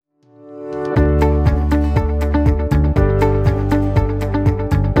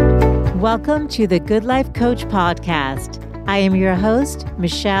Welcome to the Good Life Coach podcast. I am your host,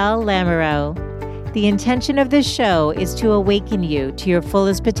 Michele Lamoureux. The intention of this show is to awaken you to your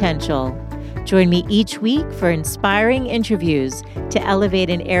fullest potential. Join me each week for inspiring interviews to elevate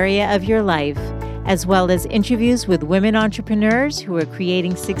an area of your life, as well as interviews with women entrepreneurs who are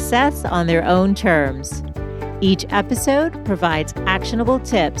creating success on their own terms. Each episode provides actionable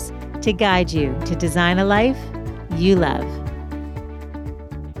tips to guide you to design a life you love.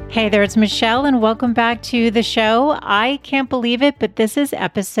 Hey there, it's Michele, and welcome back to the show. I can't believe it, but this is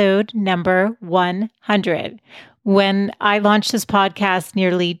episode number 100. When I launched this podcast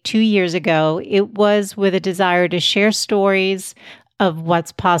nearly 2 years ago, it was with a desire to share stories of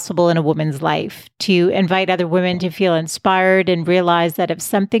what's possible in a woman's life, to invite other women to feel inspired and realize that if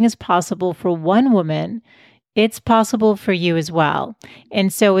something is possible for one woman, it's possible for you as well.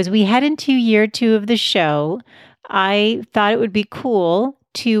 And so as we head into year 2 of the show, I thought it would be cool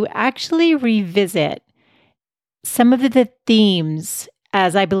to actually revisit some of the themes,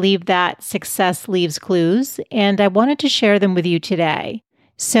 as I believe that success leaves clues, and I wanted to share them with you today.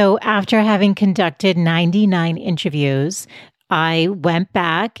 So after having conducted 99 interviews, I went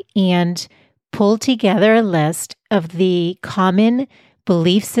back and pulled together a list of the common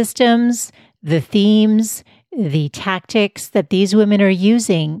belief systems, the themes, the tactics that these women are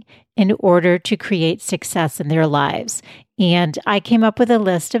using in order to create success in their lives. And I came up with a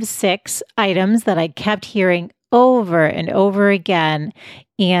list of 6 items that I kept hearing over and over again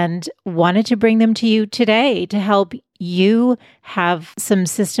and wanted to bring them to you today to help you have some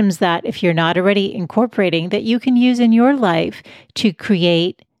systems that, if you're not already incorporating, that you can use in your life to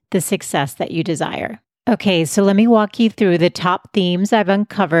create the success that you desire. Okay, so let me walk you through the top themes I've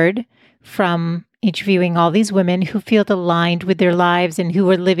uncovered from interviewing all these women who feel aligned with their lives and who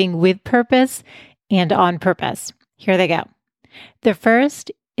are living with purpose and on purpose. Here they go. The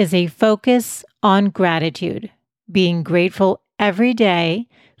first is a focus on gratitude, being grateful every day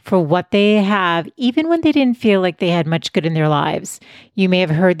for what they have, even when they didn't feel like they had much good in their lives. You may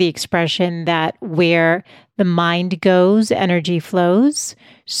have heard the expression that where the mind goes, energy flows.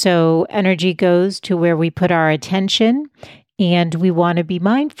 So energy goes to where we put our attention. And we want to be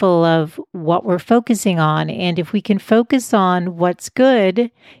mindful of what we're focusing on. And if we can focus on what's good,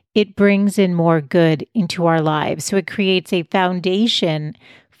 it brings in more good into our lives. So it creates a foundation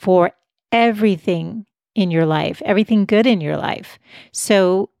for everything in your life, everything good in your life.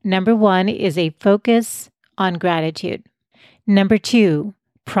 So number 1 is a focus on gratitude. Number 2,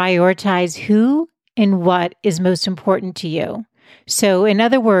 prioritize who and what is most important to you. So in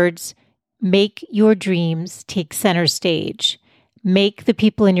other words, make your dreams take center stage. Make the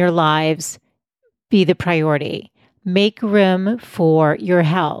people in your lives be the priority. Make room for your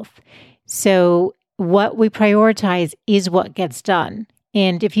health. So what we prioritize is what gets done.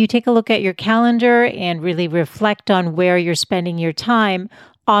 And if you take a look at your calendar and really reflect on where you're spending your time,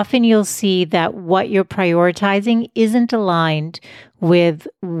 often you'll see that what you're prioritizing isn't aligned with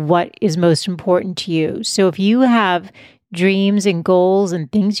what is most important to you. So if you have dreams and goals and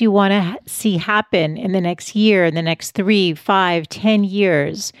things you want to see happen in the next year, in the next 3, 5, 10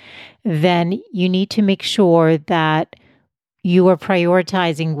 years, then you need to make sure that you are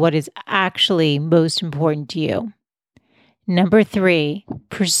prioritizing what is actually most important to you. Number 3,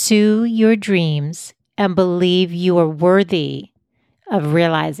 pursue your dreams and believe you are worthy of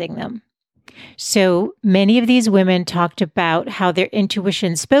realizing them. So many of these women talked about how their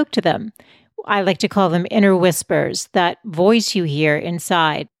intuition spoke to them. I like to call them inner whispers, that voice you hear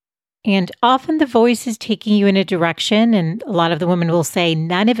inside. And often the voice is taking you in a direction, and a lot of the women will say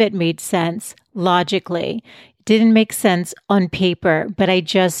none of it made sense logically. It didn't make sense on paper, but I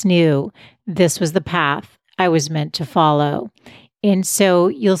just knew this was the path I was meant to follow. And so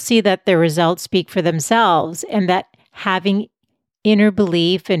you'll see that the results speak for themselves, and that having inner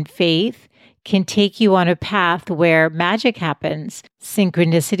belief and faith can take you on a path where magic happens.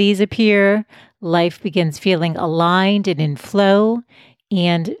 Synchronicities appear, life begins feeling aligned and in flow.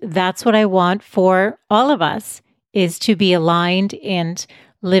 And that's what I want for all of us, is to be aligned and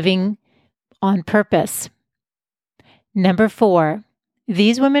living on purpose. Number 4,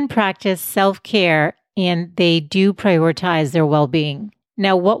 these women practice self-care and they do prioritize their well-being.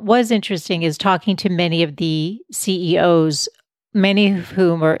 Now, what was interesting is talking to many of the CEOs, many of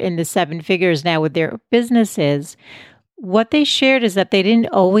whom are in the 7 figures now with their businesses. What they shared is that they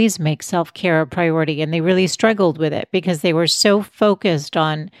didn't always make self-care a priority, and they really struggled with it because they were so focused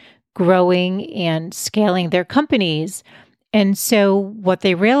on growing and scaling their companies. And so what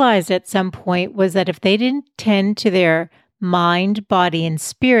they realized at some point was that if they didn't tend to their mind, body, and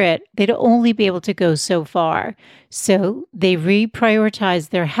spirit, they'd only be able to go so far. So they reprioritize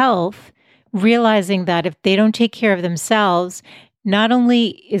their health, realizing that if they don't take care of themselves, not only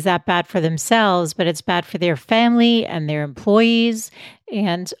is that bad for themselves, but it's bad for their family and their employees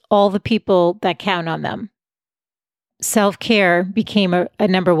and all the people that count on them. Self-care became a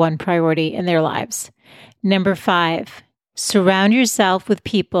number one priority in their lives. Number 5, surround yourself with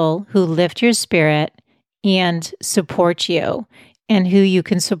people who lift your spirit and support you and who you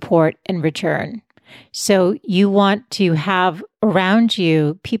can support in return. So you want to have around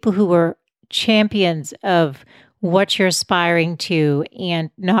you people who are champions of what you're aspiring to and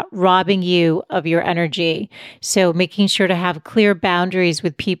not robbing you of your energy. So making sure to have clear boundaries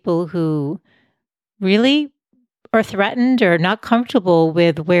with people who really are threatened or not comfortable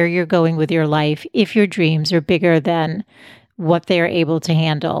with where you're going with your life if your dreams are bigger than what they're able to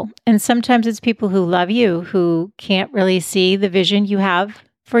handle. And sometimes it's people who love you who can't really see the vision you have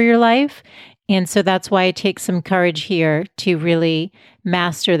for your life. And so that's why it takes some courage here to really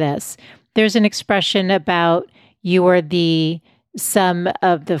master this. There's an expression about you are the sum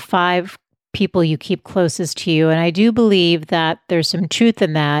of the 5 people you keep closest to you. And I do believe that there's some truth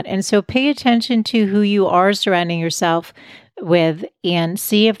in that. And so pay attention to who you are surrounding yourself with and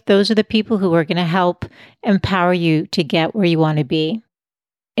see if those are the people who are going to help empower you to get where you want to be.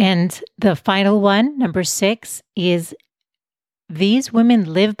 And the final one, number 6, is these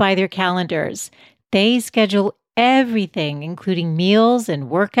women live by their calendars. They schedule everything, including meals and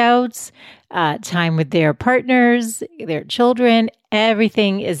workouts, time with their partners, their children.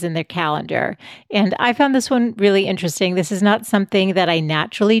 Everything is in their calendar. And I found this one really interesting. This is not something that I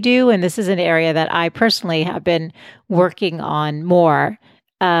naturally do. And this is an area that I personally have been working on more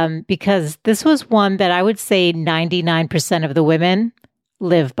because this was one that I would say 99% of the women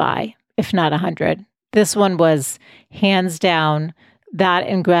live by, if not 100. This one was hands down, that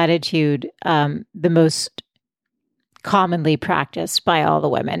and gratitude, the most commonly practiced by all the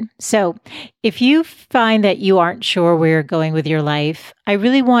women. So if you find that you aren't sure where you're going with your life, I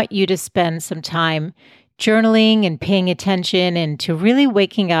really want you to spend some time journaling and paying attention and to really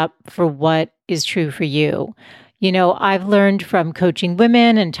waking up for what is true for you. You know, I've learned from coaching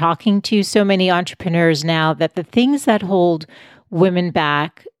women and talking to so many entrepreneurs now that the things that hold women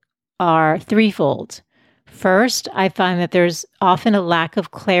back are threefold. First, I find that there's often a lack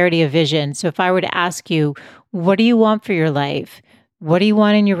of clarity of vision. So if I were to ask you, what do you want for your life? What do you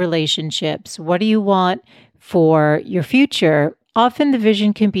want in your relationships? What do you want for your future? Often the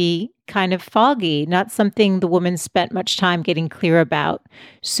vision can be kind of foggy, not something the woman spent much time getting clear about.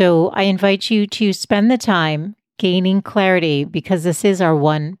 So I invite you to spend the time gaining clarity because this is our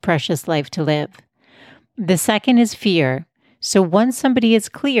one precious life to live. The second is fear. So once somebody is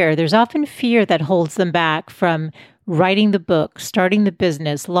clear, there's often fear that holds them back from writing the book, starting the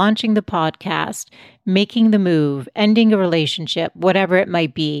business, launching the podcast, making the move, ending a relationship, whatever it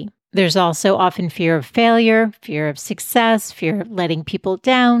might be. There's also often fear of failure, fear of success, fear of letting people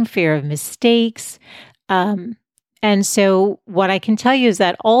down, fear of mistakes. And so what I can tell you is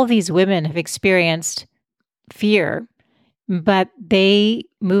that all these women have experienced fear, but they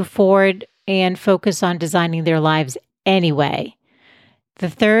move forward and focus on designing their lives anyway. The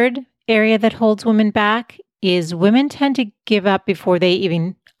third area that holds women back is women tend to give up before they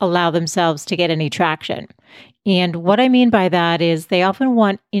even allow themselves to get any traction. And what I mean by that is they often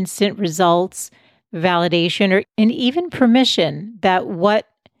want instant results, validation, and even permission that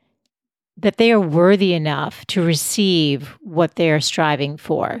they are worthy enough to receive what they are striving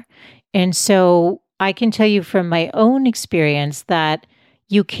for. And so I can tell you from my own experience that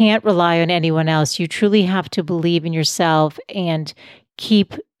you can't rely on anyone else. You truly have to believe in yourself and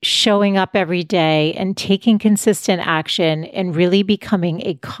keep showing up every day and taking consistent action and really becoming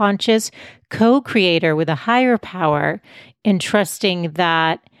a conscious co-creator with a higher power and trusting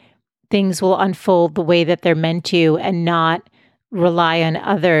that things will unfold the way that they're meant to and not rely on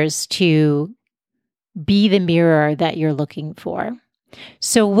others to be the mirror that you're looking for.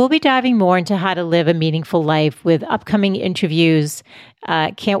 So we'll be diving more into how to live a meaningful life with upcoming interviews.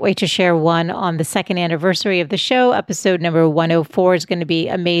 Can't wait to share one on the second anniversary of the show. Episode number 104 is going to be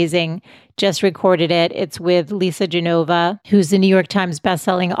amazing. Just recorded it. It's with Lisa Genova, who's the New York Times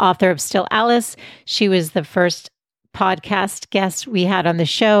bestselling author of Still Alice. She was the first podcast guest we had on the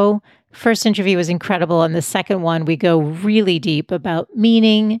show. First interview was incredible. And the second one, we go really deep about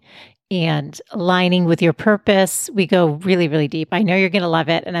meaning and aligning with your purpose. We go really, really deep. I know you're going to love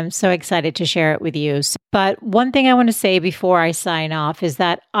it, and I'm so excited to share it with you. But one thing I want to say before I sign off is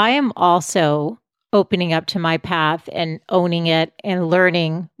that I am also opening up to my path and owning it and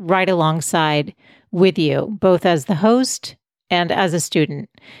learning right alongside with you, both as the host and as a student.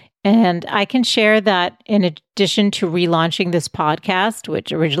 And I can share that in addition to relaunching this podcast,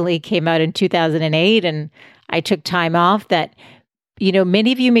 which originally came out in 2008, and I took time off, that,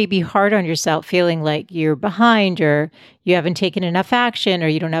 many of you may be hard on yourself, feeling like you're behind or you haven't taken enough action or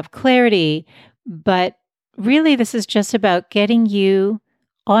you don't have clarity. But really, this is just about getting you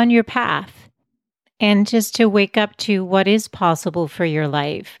on your path and just to wake up to what is possible for your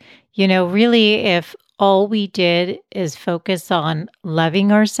life. Really, if all we did is focus on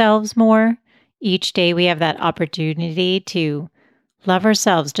loving ourselves more, each day we have that opportunity to love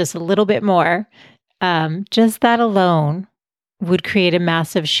ourselves just a little bit more. Just that alone would create a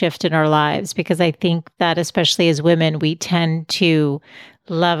massive shift in our lives, because I think that especially as women, we tend to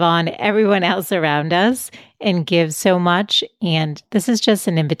love on everyone else around us and give so much. And this is just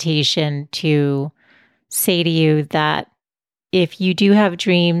an invitation to say to you that if you do have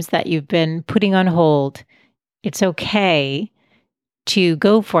dreams that you've been putting on hold, it's okay to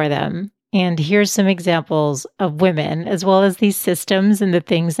go for them. And here's some examples of women, as well as these systems and the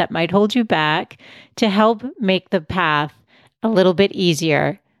things that might hold you back, to help make the path a little bit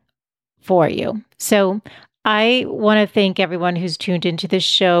easier for you. So I want to thank everyone who's tuned into this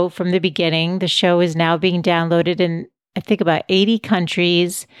show from the beginning. The show is now being downloaded in, I think, about 80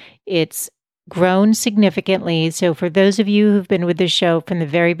 countries. It's grown significantly. So for those of you who've been with the show from the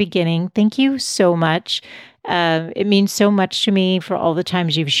very beginning, thank you so much. It means so much to me for all the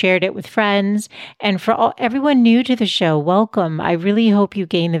times you've shared it with friends, and for everyone new to the show, welcome. I really hope you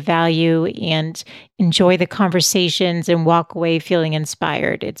gain the value and enjoy the conversations and walk away feeling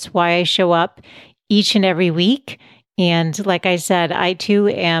inspired. It's why I show up each and every week. And like I said, I too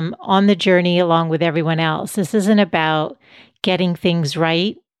am on the journey along with everyone else. This isn't about getting things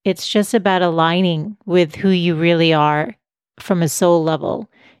right. It's just about aligning with who you really are from a soul level.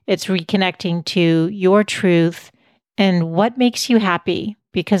 It's reconnecting to your truth and what makes you happy,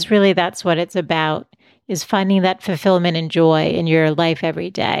 because really that's what it's about, is finding that fulfillment and joy in your life every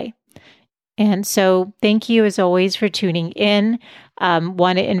day. And so thank you as always for tuning in.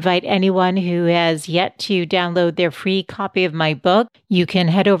 Want to invite anyone who has yet to download their free copy of my book. You can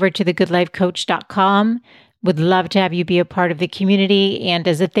head over to thegoodlifecoach.com. Would love to have you be a part of the community. And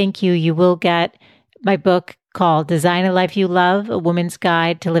as a thank you, you will get my book called Design a Life You Love, A Woman's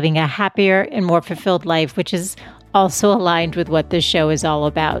Guide to Living a Happier and More Fulfilled Life, which is also aligned with what this show is all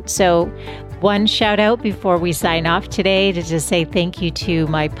about. So one shout out before we sign off today to just say thank you to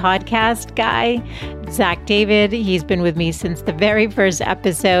my podcast guy, Zach David. He's been with me since the very first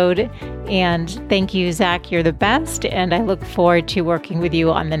episode. And thank you, Zach. You're the best. And I look forward to working with you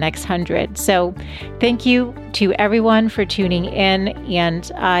on the next 100. So thank you to everyone for tuning in.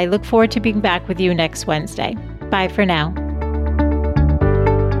 And I look forward to being back with you next Wednesday. Bye for now.